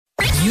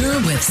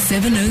You're with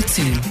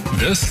 702.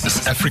 This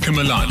is Africa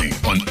Malani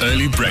on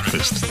Early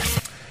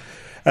Breakfast.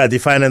 The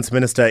Finance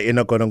Minister,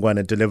 Enoch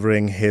Godongwana,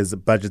 delivering his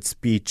budget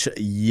speech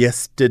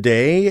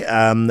yesterday.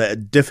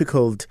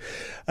 Difficult,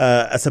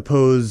 I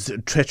suppose,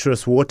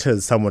 treacherous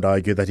waters, some would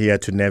argue, that he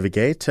had to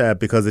navigate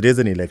because it is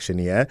an election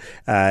year.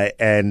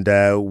 And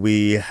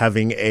we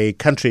having a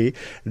country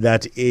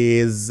that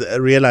is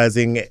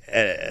realizing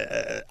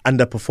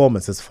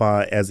underperformance as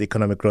far as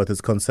economic growth is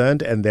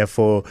concerned, and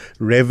therefore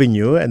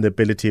revenue and the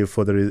ability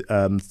for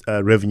the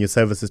revenue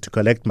services to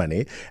collect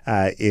money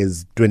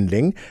is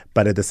dwindling.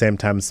 But at the same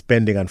time,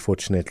 spending,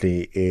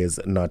 unfortunately, is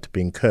not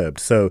being curbed.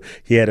 So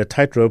he had a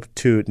tightrope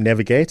to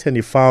navigate, and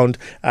he found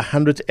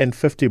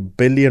 150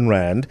 billion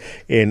rand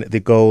in the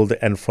gold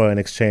and foreign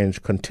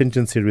exchange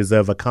contingency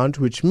reserve account,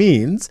 which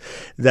means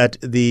that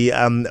the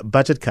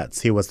budget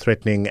cuts he was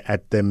threatening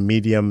at the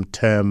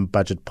medium-term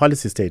budget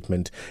policy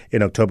statement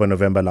in October,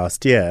 November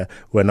last year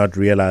were not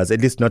realized, at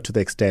least not to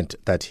the extent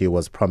that he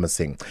was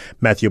promising.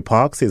 Matthew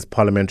Parks is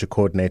parliamentary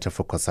coordinator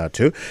for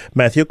COSATU.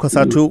 Matthew,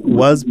 COSATU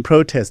was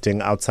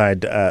protesting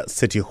outside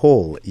City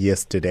Hall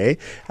yesterday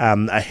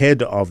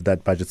ahead of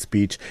that budget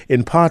speech,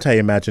 in part, I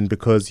imagine,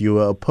 because you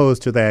were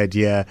opposed to the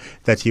idea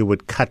that he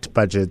would cut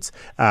budgets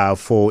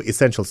for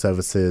essential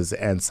services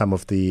and some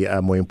of the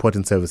more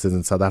important services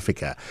in South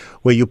Africa.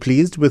 Were you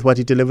pleased with what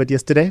he delivered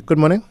yesterday? Good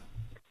morning.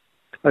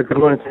 Good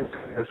morning.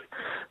 Yes.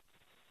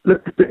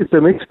 Look, it's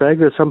a mixed bag.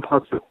 There's some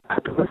parts of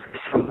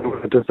some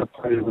we're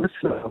disappointed with.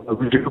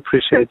 We do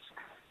appreciate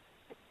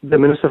the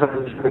Minister of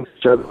Finance.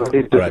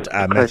 All right,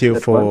 Matthew,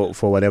 for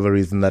whatever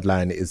reason, that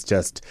line is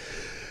just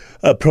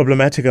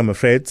problematic, I'm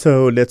afraid.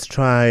 So let's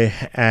try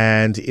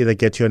and either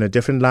get you on a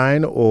different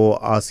line or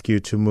ask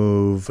you to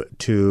move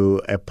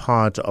to a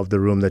part of the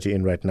room that you're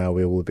in right now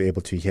where we'll be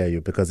able to hear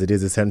you, because it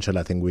is essential,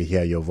 I think, we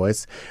hear your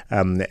voice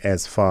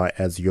as far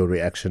as your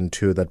reaction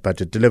to that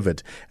budget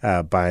delivered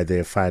by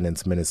the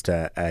Finance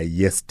Minister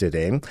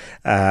yesterday.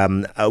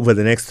 Over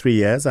the next 3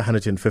 years,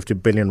 150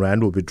 billion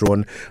rand will be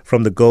drawn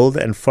from the gold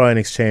and foreign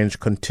exchange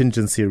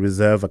contingency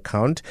reserve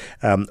account.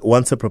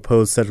 Once a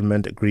proposed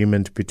settlement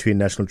agreement between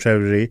National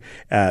Treasury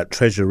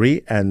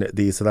and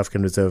the South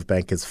African Reserve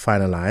Bank is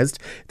finalized,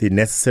 the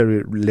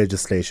necessary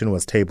legislation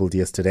was tabled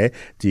yesterday,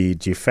 the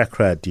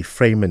GFACRA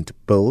defrayment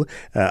bill,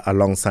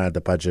 alongside the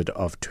budget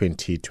of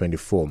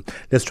 2024.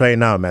 Let's try it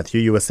now,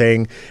 Matthew. You were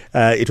saying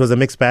it was a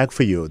mixed bag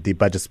for you, the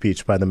budget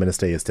speech by the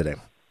Minister yesterday.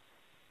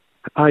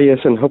 Yes,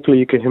 and hopefully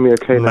you can hear me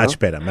okay now. Much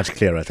better, much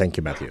clearer. Thank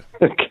you, Matthew.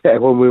 Okay, I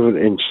won't move an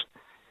inch.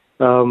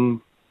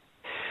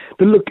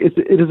 But look, it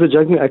is a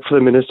juggling act for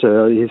the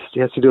Minister. He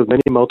has to deal with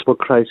multiple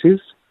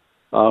crises.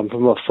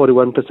 From a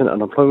 41%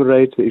 unemployment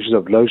rate, the issues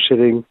of load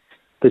shedding,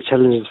 the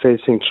challenges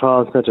facing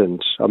Transnet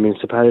and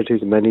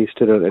municipalities, many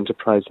state-owned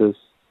enterprises,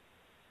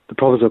 the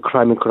problems of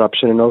crime and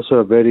corruption, and also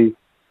a very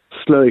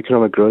slow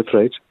economic growth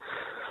rate.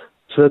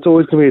 So that's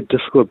always going to be a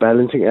difficult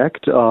balancing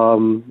act.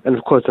 And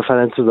of course, the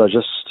finances are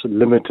just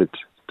limited,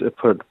 to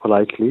put it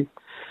politely.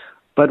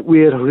 But we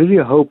had really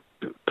hoped,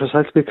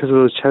 precisely because of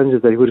those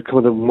challenges, that he would come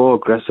with a more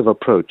aggressive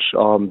approach.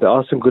 There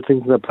are some good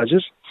things in the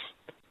budget.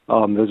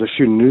 There's a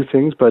few new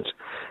things, but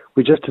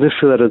we just didn't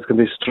feel that it's going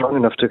to be strong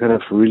enough to kind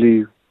of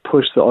really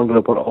push the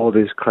envelope on all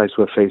these crises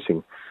we're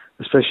facing,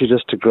 especially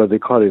just to grow the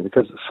economy.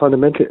 Because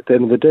fundamentally, at the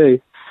end of the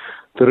day,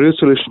 the real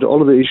solution to all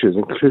of the issues,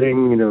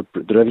 including the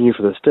revenue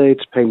for the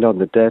state, paying down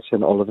the debt,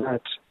 and all of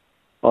that,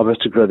 is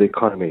to grow the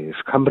economy. If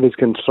companies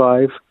can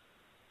thrive,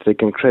 they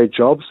can create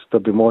jobs,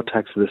 there'll be more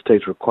tax that the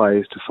state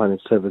requires to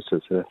finance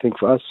services. And I think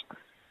for us,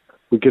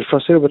 we get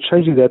frustrated with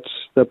changing that.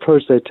 The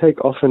approach they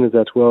take often is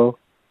that, well,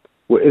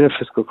 we're in a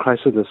fiscal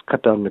crisis, let's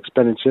cut down on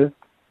expenditure.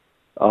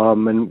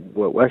 And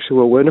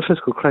we're in a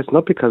fiscal crisis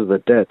not because of the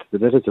debt. The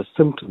debt is a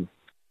symptom.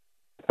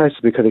 The crisis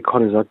is because the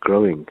economy is not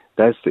growing.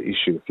 That's the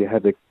issue. If you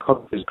have the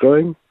economy is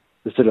growing,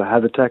 the state will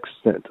have the tax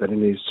that it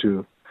needs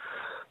to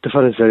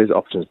fund its various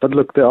options. But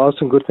look, there are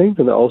some good things,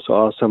 and there also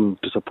are some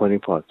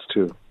disappointing parts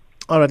too.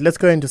 All right, let's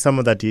go into some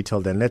of that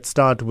detail then. Let's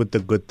start with the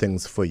good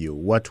things for you.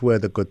 What were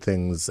the good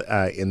things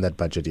in that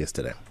budget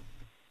yesterday?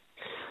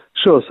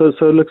 Sure. So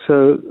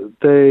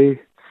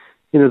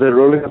they're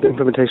rolling out the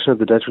implementation of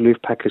the debt relief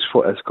package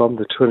for Eskom,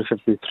 the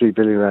 253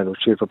 billion rand, which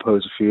we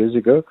proposed a few years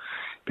ago,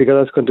 because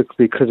that's going to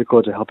be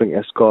critical to helping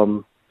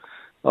Eskom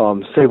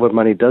save what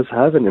money it does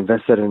have and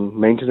invest that in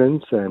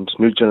maintenance and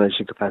new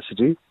generation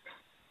capacity.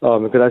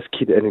 Because that's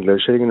key to ending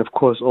load shedding, and of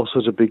course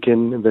also to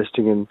begin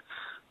investing in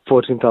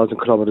 14,000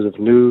 kilometers of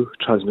new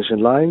transmission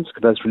lines,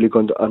 because that's really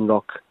going to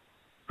unlock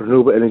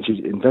renewable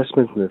energy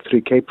investments in the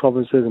 3 Cape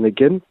provinces, and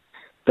again,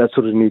 that's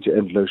what we need to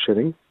end load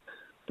shedding.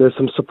 There's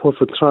some support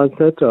for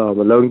Transnet, a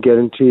loan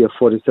guarantee of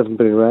 47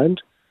 billion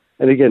rand.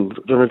 And again,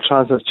 one of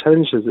Transnet's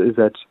challenges is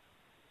that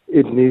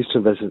it needs to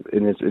invest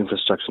in its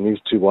infrastructure, it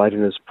needs to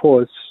widen its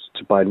ports,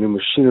 to buy new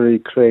machinery,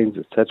 cranes,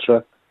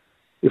 etc.,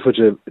 if we're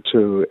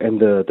to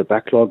end the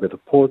backlog at the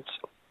ports.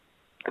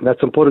 And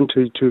that's important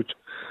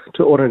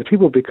to ordinary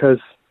people, because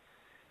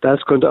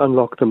that's going to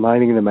unlock the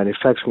mining and the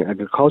manufacturing and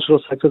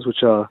agricultural sectors,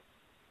 which are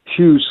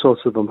huge source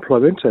of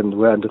employment, and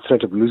we're under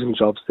threat of losing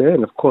jobs there.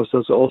 And of course,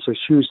 those are also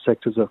huge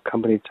sectors of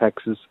company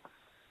taxes,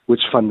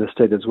 which fund the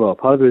state as well.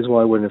 Part of the reason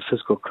why we're in a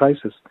fiscal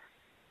crisis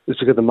is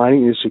because the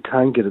mining industry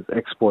can't get its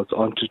exports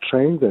onto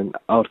trains and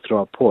out through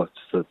our ports.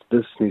 So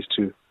this needs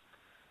to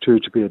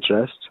be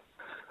addressed.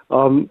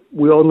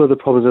 We all know the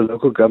problems of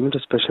local government,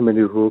 especially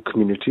many rural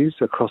communities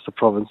across the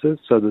provinces.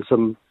 So there's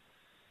some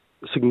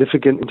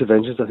significant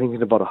interventions, I think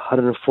in about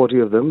 140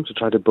 of them, to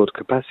try to build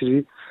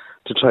capacity,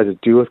 to try to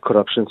deal with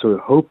corruption. So we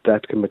hope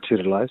that can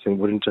materialize and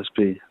wouldn't just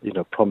be,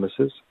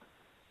 promises.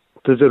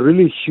 There's a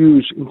really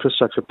huge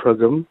infrastructure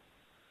program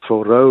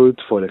for roads,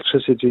 for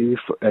electricity,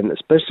 and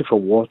especially for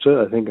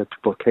water. I think at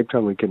people of Cape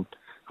Town,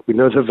 we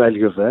know the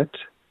value of that.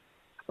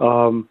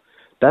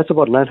 That's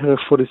about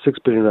 946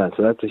 billion rand.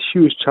 So that's a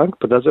huge chunk,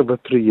 but that's over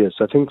 3 years.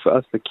 So I think for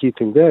us, the key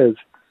thing there is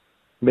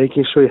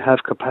making sure you have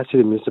capacity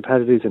in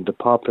municipalities and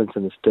departments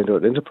and the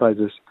state-owned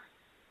enterprises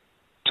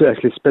to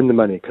actually spend the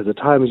money. Because at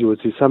times you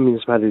would see some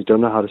municipalities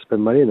don't know how to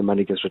spend money and the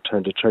money gets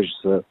returned to treasury.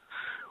 So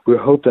we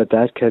hope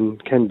that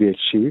can be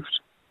achieved.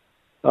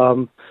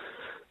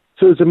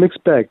 So it's a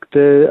mixed bag.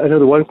 I know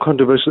the one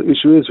controversial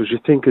issue is, which you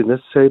think is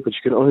necessary, but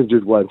you can only do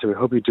it once, and we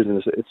hope you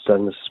do it's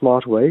done in a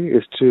smart way,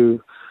 is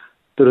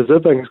the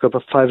Reserve Bank has got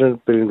about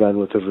 500 billion rand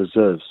worth of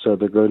reserves. So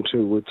they're going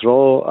to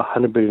withdraw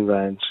 100 billion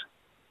rand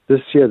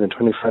this year, then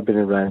 25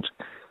 billion rand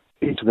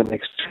into the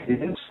next 2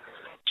 years,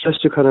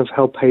 just to kind of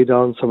help pay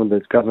down some of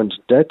the government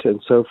debt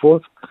and so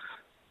forth.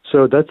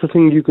 So that's the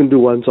thing you can do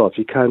once off.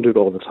 You can't do it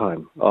all the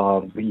time.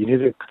 You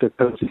need the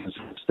currency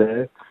reserves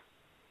there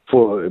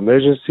for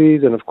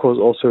emergencies and, of course,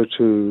 also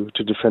to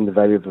defend the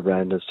value of the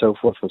rand and so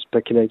forth from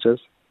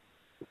speculators.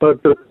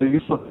 But the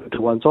use of it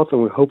once off,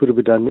 and we hope it will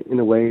be done in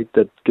a way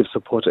that gives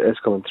support to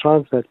Eskom and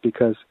Transnet,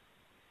 because,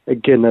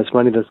 again, that's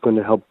money that's going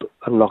to help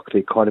unlock the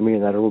economy,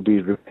 and that will be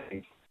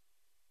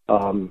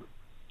an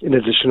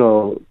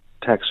additional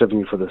tax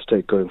revenue for the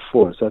state going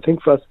forward. So I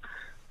think for us,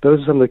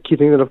 those are some of the key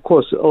things. And, of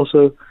course,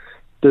 also,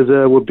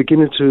 we're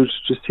beginning to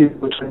see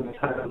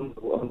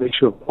on the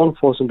issue of law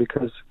enforcement,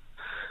 because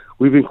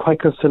we've been quite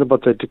concerned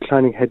about the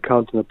declining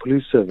headcount in the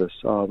police service.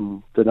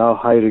 They're now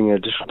hiring an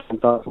additional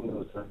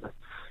 10,000,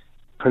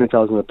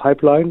 20,000 in the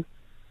pipeline,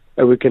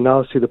 and we can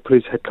now see the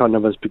police headcount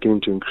numbers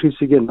beginning to increase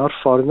again. Not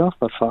far enough,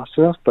 not fast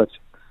enough, but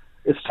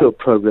it's still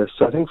progress.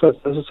 So I think those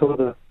are some of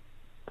the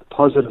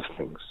positive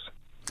things.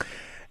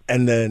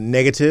 And the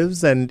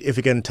negatives, and if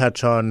you can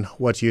touch on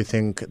what you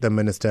think the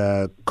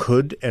minister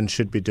could and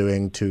should be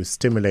doing to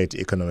stimulate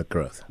economic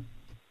growth.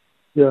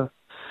 Yeah.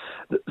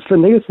 So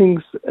negative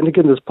things, and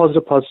again, there's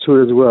positive parts to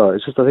it as well.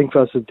 It's just I think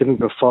for us it didn't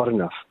go far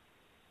enough.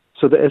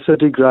 So the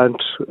SOD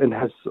grant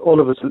has all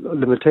of its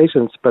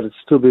limitations, but it's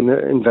still been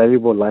an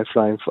invaluable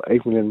lifeline for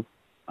 8 million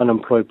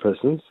unemployed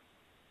persons.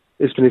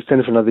 It's been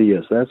extended for another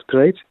year, so that's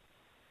great.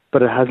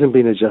 But it hasn't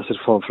been adjusted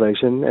for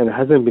inflation, and it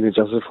hasn't been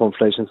adjusted for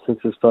inflation since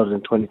it started in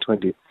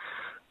 2020.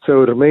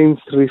 So it remains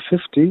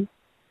 350,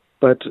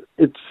 but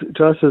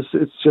to us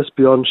it's just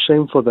beyond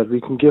shameful that we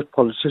can give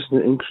politicians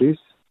an increase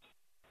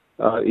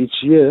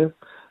each year.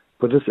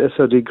 But this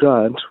SOD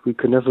grant, we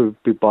could never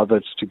be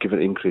bothered to give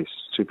an increase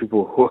to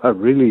people who are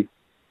really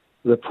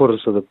the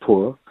poorest of the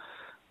poor.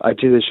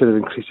 Ideally, they should have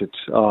increased it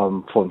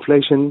for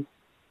inflation.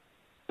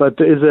 But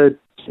there is a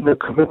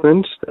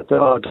commitment that there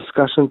are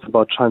discussions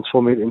about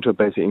transforming it into a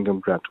basic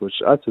income grant, which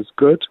to us is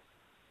good.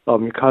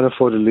 You can't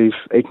afford to leave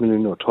 8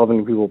 million or 12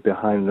 million people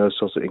behind no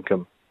source of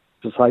income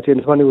society. And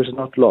it's money which is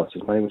not lost.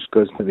 It's money which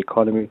goes into the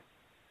economy.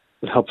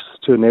 It helps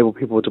to enable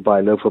people to buy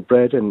a loaf of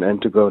bread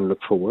and to go and look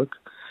for work.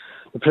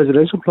 The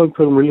Presidential Employment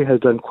Program really has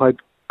done quite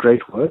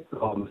great work.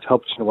 It's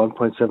helped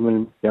 1.7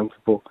 million young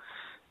people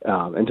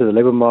enter the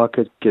labor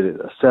market, get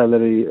a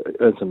salary,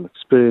 earn some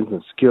experience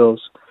and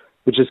skills,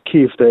 which is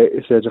key if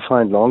they're to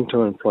find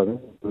long-term employment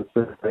with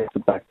the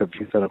back of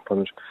youth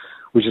unemployment,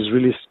 which is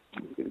really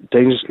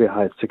dangerously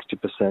high at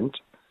 60%.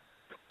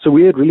 So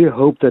we had really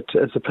hoped that,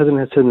 as the President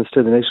had said in the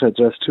State of the Nation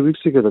address 2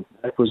 weeks ago,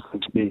 that was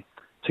going to be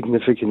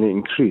significantly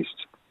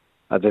increased.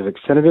 They've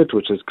extended it,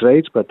 which is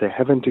great, but they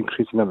haven't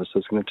increased the numbers. So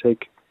it's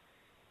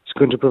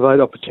going to provide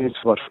opportunities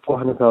for about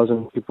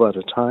 400,000 people at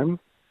a time.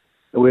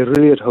 And we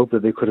really had hoped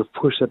that they could have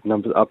pushed that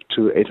number up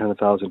to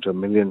 800,000 to 1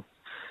 million,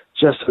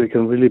 just so we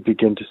can really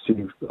begin to see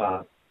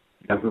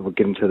young people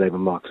get into the labor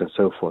market and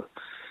so forth.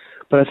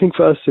 But I think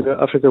for us,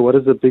 Africa, what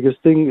is the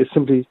biggest thing is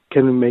simply,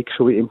 can we make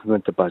sure we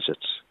implement the budget?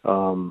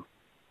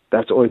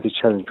 That's always the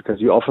challenge,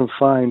 because you often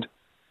find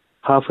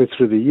halfway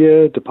through the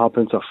year,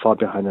 departments are far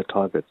behind their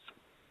targets.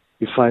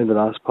 You find the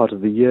last part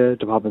of the year,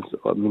 departments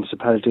or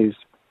municipalities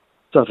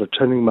start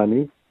returning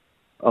money,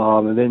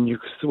 and then you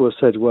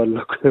said, well,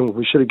 look,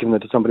 we should have given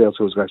that to somebody else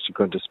who was actually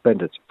going to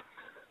spend it.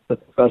 But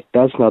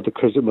that's not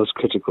the most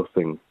critical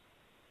thing.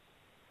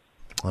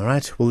 All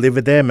right, we'll leave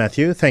it there,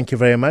 Matthew. Thank you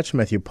very much.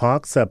 Matthew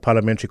Parks,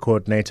 Parliamentary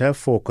Coordinator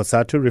for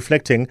COSATU,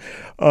 reflecting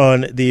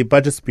on the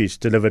budget speech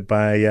delivered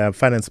by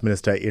Finance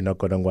Minister Enoch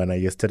Godongwana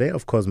yesterday.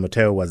 Of course,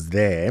 Mateo was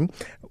there,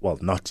 well,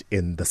 not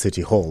in the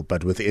City Hall,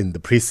 but within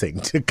the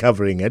precinct,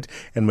 covering it.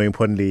 And more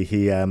importantly,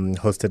 he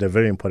hosted a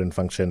very important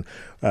function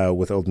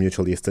with Old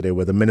Mutual yesterday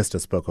where the Minister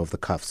spoke of the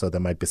CUF. So there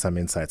might be some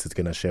insights he's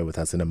going to share with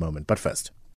us in a moment. But first.